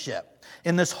citizenship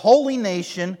in this holy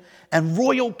nation and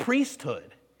royal priesthood.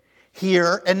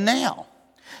 Here and now.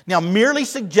 Now, merely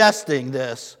suggesting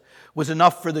this was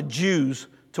enough for the Jews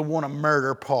to want to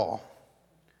murder Paul.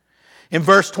 In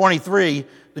verse 23,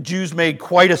 the Jews made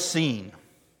quite a scene.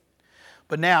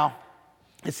 But now,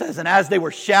 it says, "And as they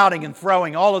were shouting and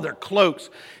throwing all of their cloaks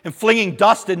and flinging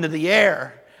dust into the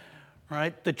air,"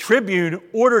 right, the tribune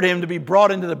ordered him to be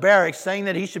brought into the barracks, saying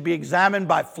that he should be examined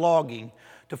by flogging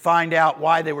to find out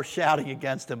why they were shouting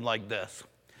against him like this.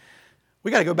 We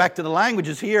got to go back to the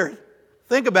languages here.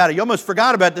 Think about it. You almost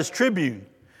forgot about this tribune,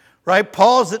 right?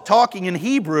 Paul's talking in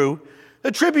Hebrew.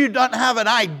 The tribune doesn't have an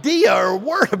idea or a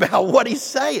word about what he's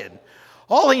saying.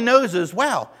 All he knows is,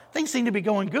 wow, things seem to be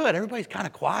going good. Everybody's kind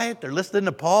of quiet. They're listening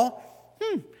to Paul.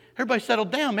 Everybody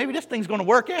settled down. Maybe this thing's going to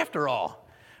work after all,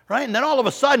 right? And then all of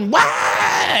a sudden,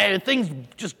 wow, things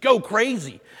just go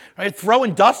crazy, right?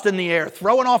 Throwing dust in the air,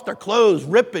 throwing off their clothes,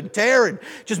 ripping, tearing,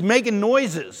 just making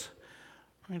noises.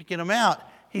 To get him out.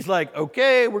 He's like,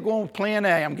 okay, we're going with plan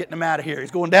A. I'm getting him out of here.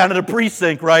 He's going down to the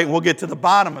precinct, right? And we'll get to the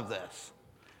bottom of this.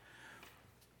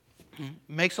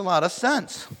 Makes a lot of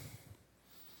sense.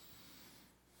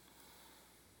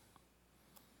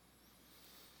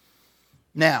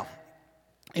 Now,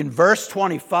 in verse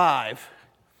 25,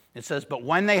 it says, "But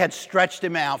when they had stretched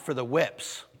him out for the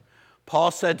whips,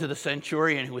 Paul said to the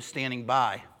centurion who was standing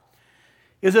by,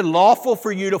 'Is it lawful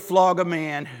for you to flog a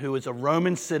man who is a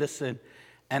Roman citizen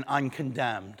and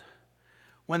uncondemned?'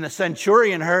 When the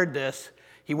centurion heard this,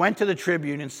 he went to the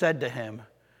tribune and said to him,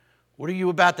 'What are you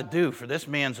about to do? For this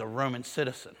man's a Roman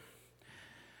citizen.'"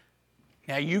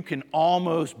 Now, you can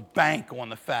almost bank on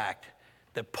the fact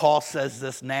that Paul says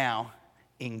this now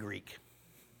in Greek,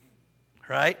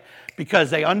 right? Because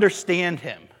they understand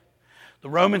him. The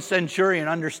Roman centurion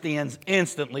understands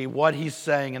instantly what he's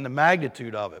saying and the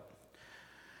magnitude of it.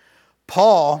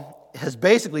 Paul has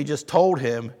basically just told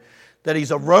him that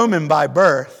he's a Roman by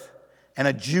birth and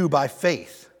a Jew by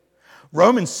faith.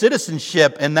 Roman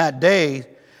citizenship in that day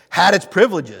had its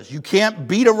privileges. You can't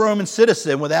beat a Roman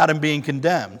citizen without him being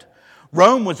condemned.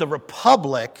 Rome was a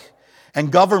republic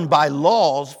and governed by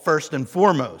laws first and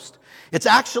foremost. It's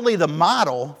actually the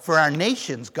model for our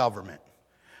nation's government.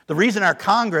 The reason our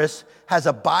Congress has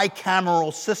a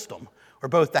bicameral system, or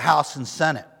both the House and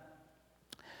Senate.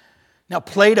 Now,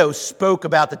 Plato spoke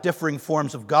about the differing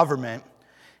forms of government,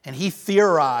 and he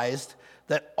theorized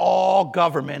that all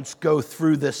governments go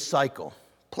through this cycle.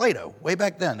 Plato, way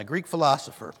back then, the Greek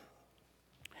philosopher.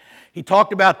 He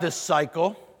talked about this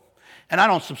cycle, and I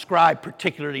don't subscribe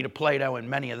particularly to Plato and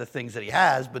many of the things that he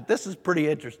has, but this is pretty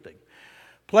interesting.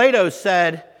 Plato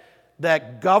said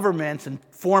that governments and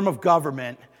form of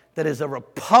government that is a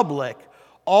republic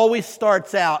always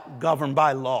starts out governed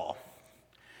by law.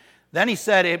 Then he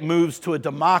said it moves to a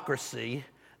democracy,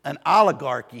 an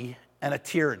oligarchy, and a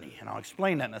tyranny. And I'll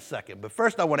explain that in a second. But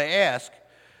first I want to ask,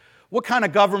 what kind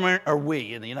of government are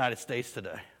we in the United States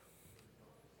today?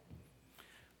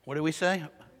 What did we say?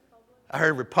 I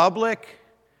heard republic.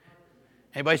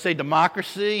 Anybody say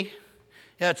democracy?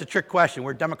 Yeah, it's a trick question.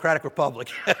 We're a democratic republic.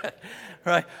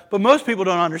 Right? But most people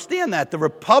don't understand that. The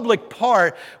republic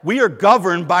part, we are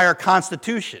governed by our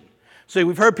Constitution. So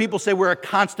we've heard people say we're a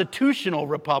constitutional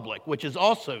republic, which is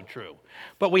also true.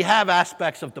 But we have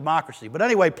aspects of democracy. But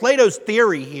anyway, Plato's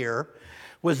theory here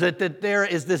was that there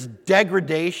is this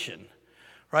degradation,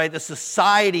 right? The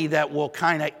society that will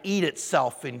kind of eat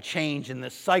itself and change in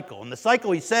this cycle. And the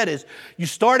cycle, he said, is you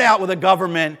start out with a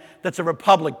government that's a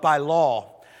republic by law.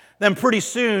 Then pretty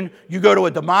soon you go to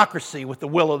a democracy with the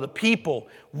will of the people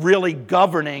really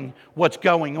governing what's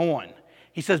going on.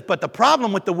 He says, but the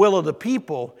problem with the will of the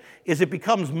people is it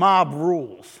becomes mob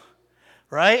rules,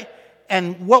 right?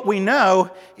 And what we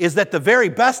know is that the very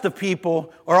best of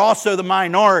people are also the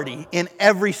minority in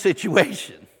every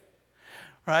situation,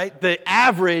 right? The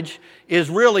average is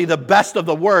really the best of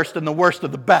the worst and the worst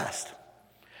of the best.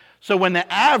 So when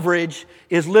the average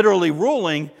is literally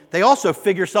ruling, they also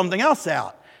figure something else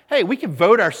out. Hey, we can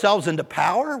vote ourselves into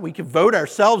power. We can vote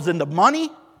ourselves into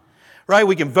money, right?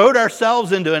 We can vote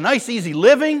ourselves into a nice, easy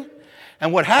living.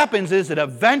 And what happens is it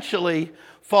eventually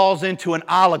falls into an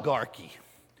oligarchy.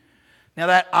 Now,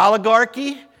 that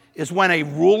oligarchy is when a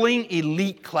ruling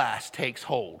elite class takes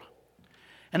hold.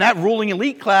 And that ruling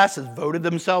elite class has voted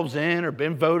themselves in or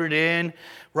been voted in,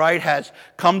 right, has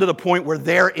come to the point where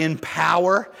they're in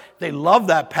power. They love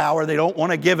that power. They don't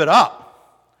want to give it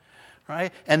up,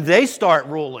 right? And they start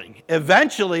ruling.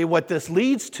 Eventually, what this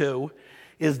leads to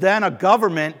is then a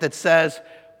government that says,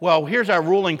 well, here's our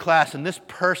ruling class, and this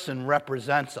person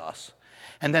represents us.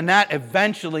 And then that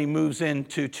eventually moves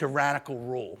into tyrannical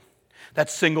rule. That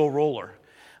single ruler.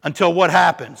 Until what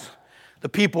happens? The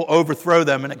people overthrow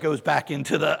them and it goes back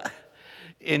into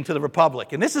the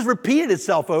republic. And this has repeated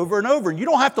itself over and over. And you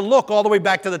don't have to look all the way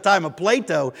back to the time of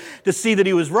Plato to see that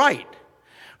he was right.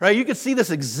 Right? You can see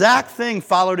this exact thing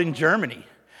followed in Germany.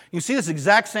 You see this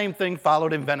exact same thing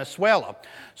followed in Venezuela.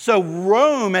 So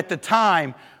Rome at the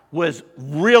time was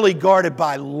really guarded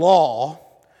by law.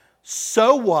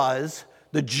 So was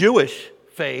the Jewish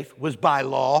faith was by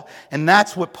law, and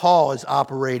that's what Paul is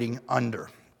operating under.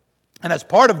 And as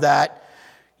part of that,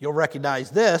 you'll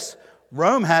recognize this,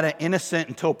 Rome had an innocent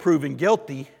until proven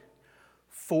guilty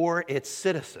for its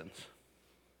citizens.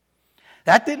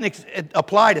 That didn't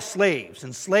apply to slaves,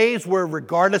 and slaves were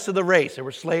regardless of the race. There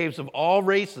were slaves of all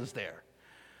races there.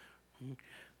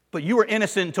 But you were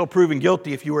innocent until proven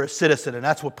guilty if you were a citizen, and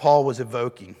that's what Paul was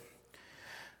evoking.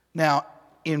 Now,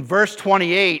 in verse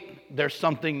 28, there's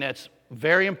something that's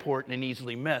very important and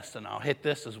easily missed, and I'll hit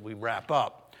this as we wrap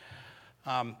up.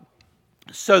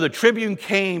 So the tribune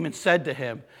came and said to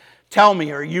him, "Tell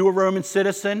me, are you a Roman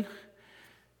citizen?"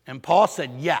 And Paul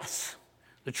said, "Yes."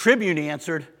 The tribune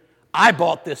answered, "I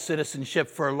bought this citizenship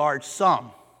for a large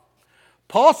sum."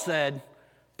 Paul said,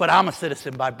 "But I'm a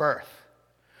citizen by birth."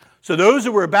 So those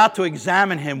who were about to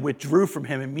examine him withdrew from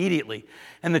him immediately.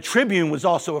 And the tribune was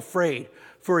also afraid,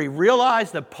 for he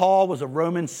realized that Paul was a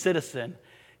Roman citizen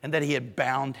and that he had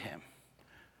bound him.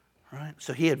 Right?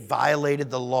 So he had violated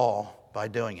the law by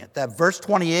doing it. That verse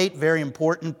 28, very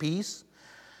important piece,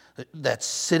 that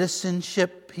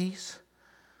citizenship piece.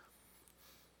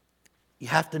 You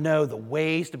have to know the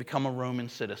ways to become a Roman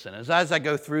citizen. As I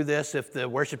go through this, if the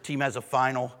worship team has a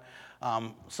final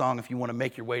song if you want to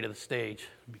make your way to the stage.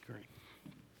 It'd be great.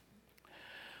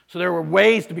 So there were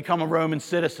ways to become a Roman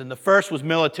citizen. The first was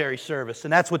military service,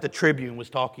 and that's what the Tribune was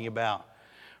talking about.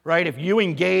 Right? If you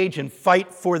engage and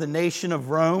fight for the nation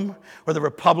of Rome or the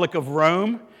Republic of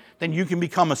Rome, then you can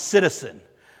become a citizen,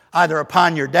 either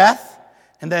upon your death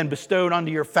and then bestowed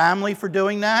onto your family for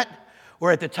doing that,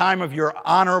 or at the time of your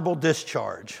honorable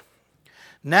discharge.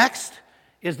 Next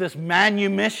is this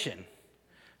manumission.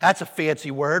 That's a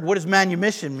fancy word. What does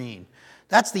manumission mean?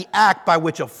 That's the act by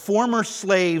which a former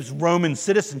slave's Roman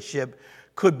citizenship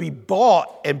could be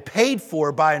bought and paid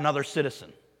for by another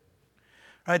citizen.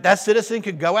 Right? That citizen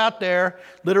could go out there,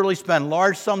 literally spend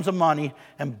large sums of money,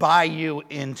 and buy you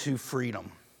into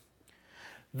freedom.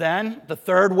 Then, the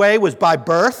third way was by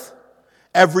birth.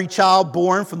 Every child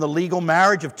born from the legal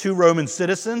marriage of two Roman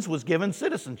citizens was given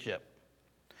citizenship.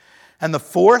 And the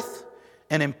fourth,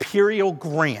 an imperial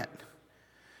grant.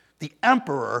 The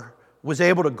emperor was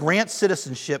able to grant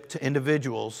citizenship to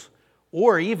individuals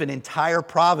or even entire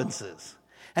provinces.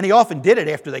 And he often did it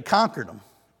after they conquered them.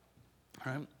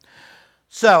 All right?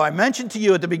 So I mentioned to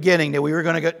you at the beginning that we were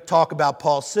going to talk about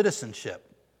Paul's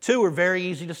citizenship. Two are very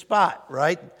easy to spot,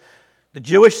 right? The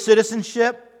Jewish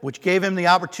citizenship, which gave him the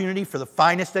opportunity for the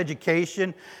finest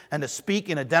education and to speak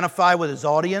and identify with his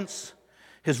audience.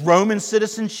 His Roman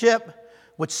citizenship,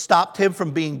 which stopped him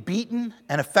from being beaten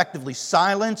and effectively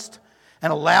silenced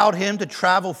and allowed him to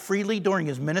travel freely during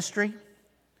his ministry.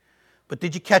 But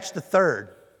did you catch the third?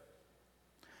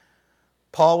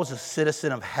 Paul was a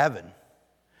citizen of heaven,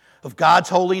 of God's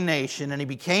holy nation, and he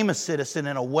became a citizen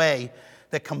in a way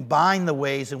that combined the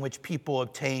ways in which people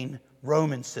obtain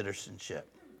Roman citizenship.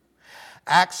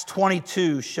 Acts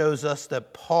 22 shows us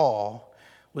that Paul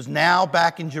was now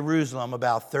back in Jerusalem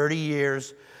about 30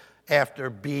 years after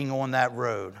being on that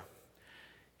road.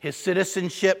 His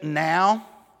citizenship now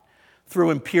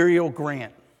through imperial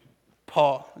grant.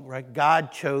 Paul, right?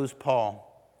 God chose Paul.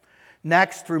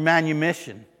 Next, through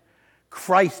manumission,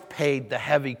 Christ paid the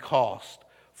heavy cost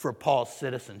for Paul's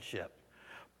citizenship.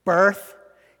 Birth,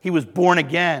 he was born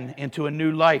again into a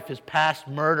new life. His past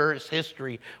murderous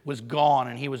history was gone,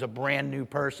 and he was a brand new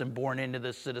person born into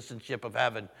the citizenship of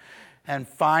heaven. And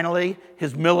finally,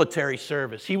 his military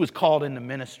service. He was called into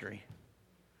ministry,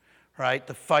 right,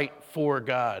 to fight for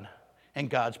God and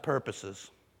God's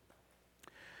purposes.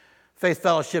 Faith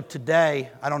Fellowship today,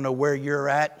 I don't know where you're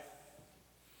at.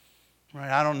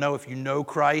 Right? I don't know if you know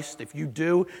Christ. If you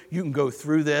do, you can go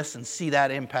through this and see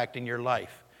that impact in your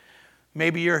life.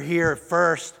 Maybe you're here at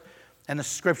first and the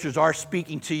scriptures are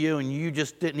speaking to you and you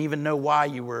just didn't even know why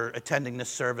you were attending this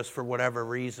service for whatever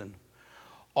reason.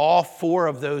 All four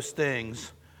of those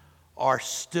things are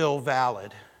still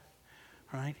valid.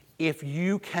 Right? If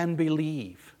you can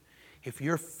believe, if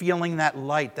you're feeling that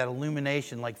light, that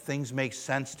illumination, like things make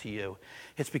sense to you,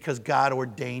 it's because God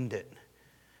ordained it.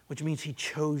 Which means he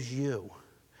chose you,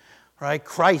 right?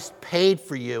 Christ paid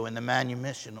for you in the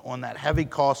manumission on that heavy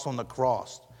cost on the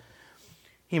cross.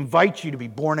 He invites you to be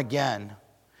born again,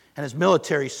 and his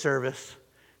military service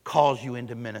calls you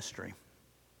into ministry.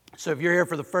 So if you're here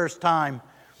for the first time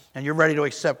and you're ready to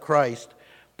accept Christ,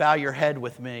 bow your head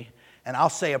with me, and I'll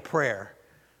say a prayer.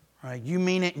 Right? You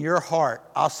mean it in your heart.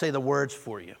 I'll say the words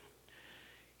for you.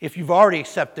 If you've already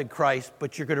accepted Christ,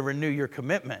 but you're going to renew your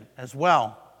commitment as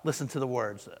well, listen to the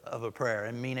words of a prayer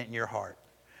and mean it in your heart.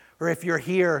 Or if you're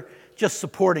here just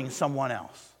supporting someone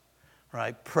else,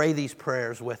 right? Pray these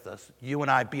prayers with us. You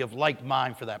and I be of like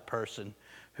mind for that person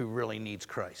who really needs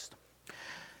Christ.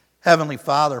 Heavenly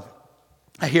Father,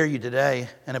 I hear you today,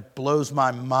 and it blows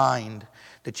my mind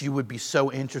that you would be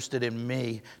so interested in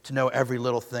me to know every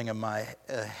little thing in my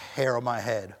hair on my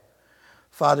head.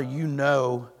 Father, you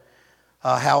know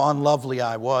how unlovely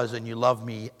I was, and you love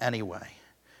me anyway.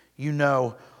 You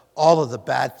know all of the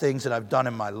bad things that I've done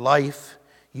in my life.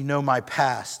 You know my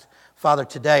past. Father,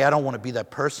 today I don't want to be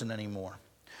that person anymore.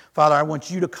 Father, I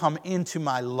want you to come into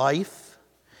my life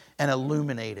and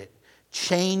illuminate it.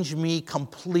 Change me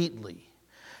completely.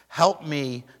 Help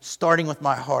me, starting with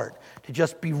my heart, to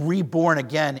just be reborn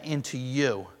again into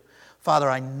you. Father,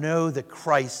 I know that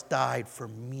Christ died for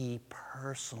me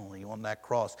personally on that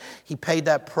cross. He paid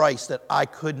that price that I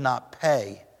could not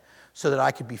pay, so that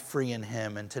I could be free in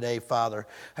him. And today, Father,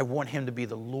 I want him to be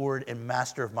the Lord and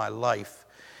master of my life,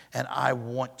 and I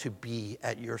want to be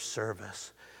at your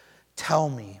service. Tell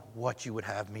me what you would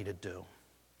have me to do.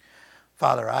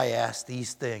 Father, I ask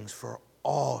these things for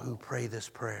all who pray this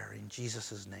prayer. In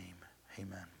Jesus' name,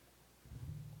 amen.